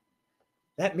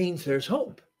 That means there's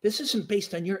hope. This isn't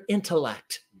based on your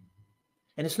intellect.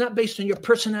 And it's not based on your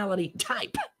personality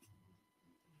type.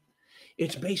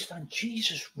 It's based on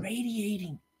Jesus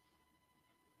radiating,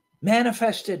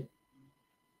 manifested.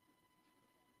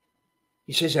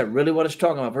 He says that really what it's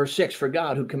talking about. Verse 6, for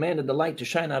God who commanded the light to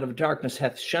shine out of darkness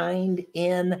hath shined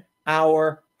in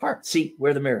our hearts. See,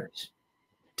 we're the mirrors.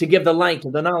 To give the light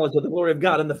of the knowledge of the glory of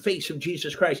God in the face of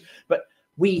Jesus Christ. But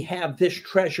we have this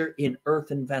treasure in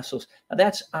earthen vessels. Now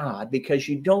that's odd because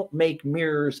you don't make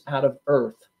mirrors out of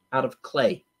earth, out of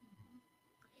clay.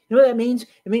 You know what that means?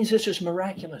 It means this is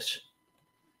miraculous.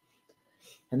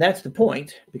 And that's the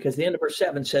point, because the end of verse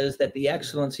 7 says that the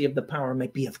excellency of the power may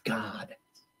be of God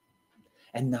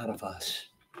and not of us.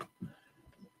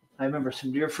 I remember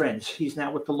some dear friends. He's now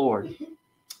with the Lord.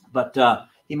 But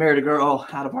he married a girl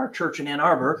out of our church in Ann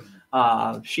Arbor.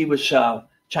 She was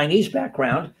Chinese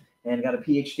background and got a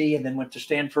PhD and then went to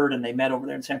Stanford, and they met over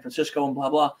there in San Francisco and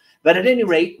blah, blah. But at any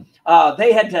rate,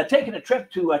 they had taken a trip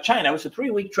to China. It was a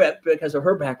 3-week trip because of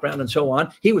her background and so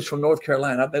on. He was from North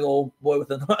Carolina, a big old boy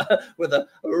with a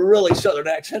really southern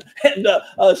accent. And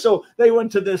so they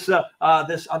went to this on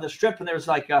this trip, and there was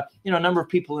like a number of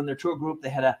people in their tour group. They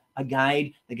had a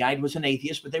guide. The guide was an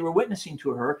atheist, but they were witnessing to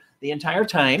her the entire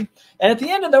time. And at the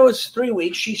end of those 3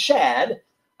 weeks, she said,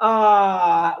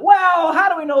 well, how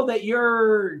do we know that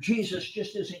your Jesus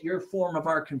just isn't your form of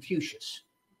our Confucius?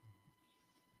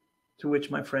 To which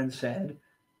my friend said,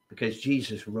 because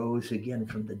Jesus rose again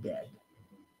from the dead.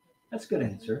 That's a good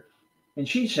answer. And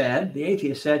she said, the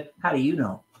atheist said, how do you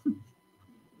know?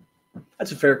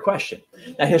 That's a fair question.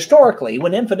 Now, historically,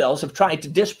 when infidels have tried to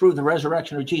disprove the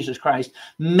resurrection of Jesus Christ,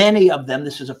 many of them,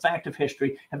 this is a fact of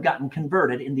history, have gotten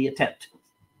converted in the attempt.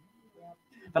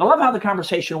 But I love how the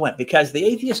conversation went, because the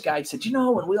atheist guide said,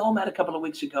 when we all met a couple of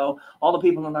weeks ago, all the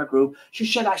people in our group, she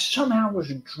said, I somehow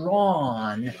was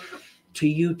drawn to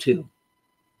you two.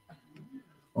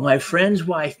 Well, my friend's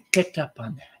wife picked up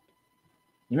on that.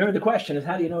 You remember the question is,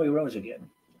 how do you know he rose again?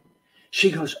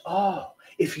 She goes,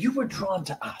 if you were drawn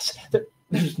to us,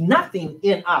 there's nothing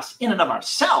in us, in and of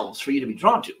ourselves, for you to be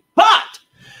drawn to. But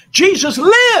Jesus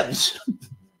lives.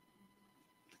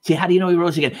 See, how do you know he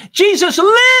rose again? Jesus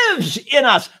lives in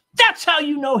us. That's how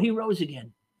you know he rose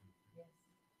again.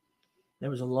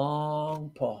 There was a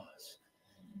long pause.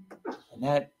 And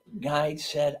that guide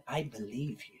said, I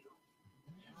believe you.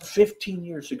 15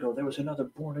 years ago, there was another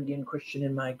born-again Christian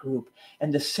in my group.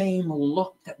 And the same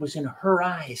look that was in her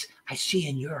eyes, I see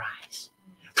in your eyes.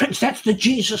 Friends, that's the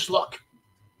Jesus look.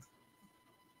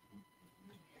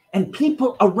 And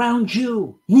people around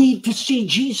you need to see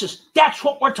Jesus. That's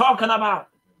what we're talking about.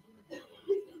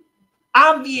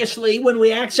 Obviously, when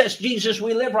we access Jesus,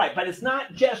 we live right. But it's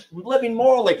not just living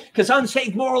morally, because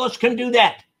unsaved moralists can do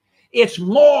that. It's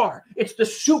more. It's the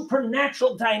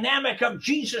supernatural dynamic of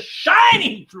Jesus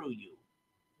shining through you.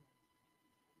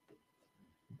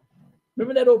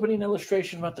 Remember that opening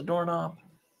illustration about the doorknob?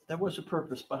 There was a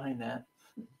purpose behind that.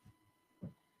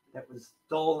 That was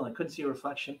dull, and I couldn't see a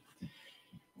reflection.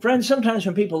 Friends, sometimes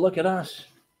when people look at us,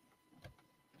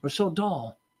 we're so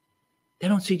dull, they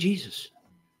don't see Jesus.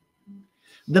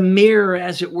 The mirror,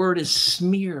 as it were, is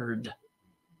smeared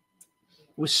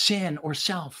with sin or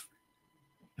self.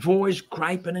 If we're always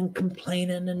griping and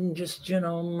complaining and just,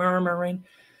 murmuring,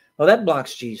 well, that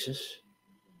blocks Jesus.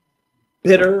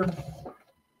 Bitter,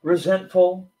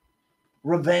 resentful,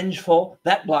 revengeful,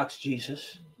 that blocks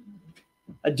Jesus.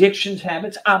 Addictions,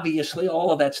 habits, obviously,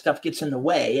 all of that stuff gets in the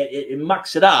way. It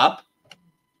mucks it up.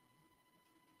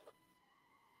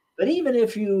 But even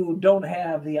if you don't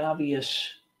have the obvious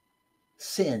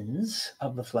sins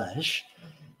of the flesh,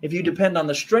 if you depend on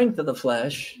the strength of the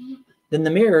flesh, then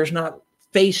the mirror is not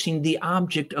facing the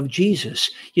object of Jesus.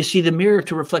 You see, the mirror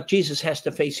to reflect Jesus has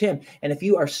to face him. And if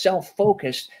you are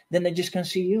self-focused, then they're just going to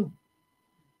see you.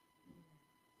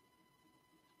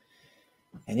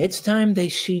 And it's time they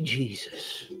see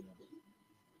Jesus.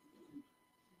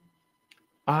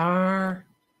 Are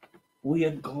we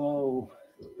aglow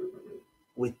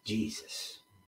with Jesus?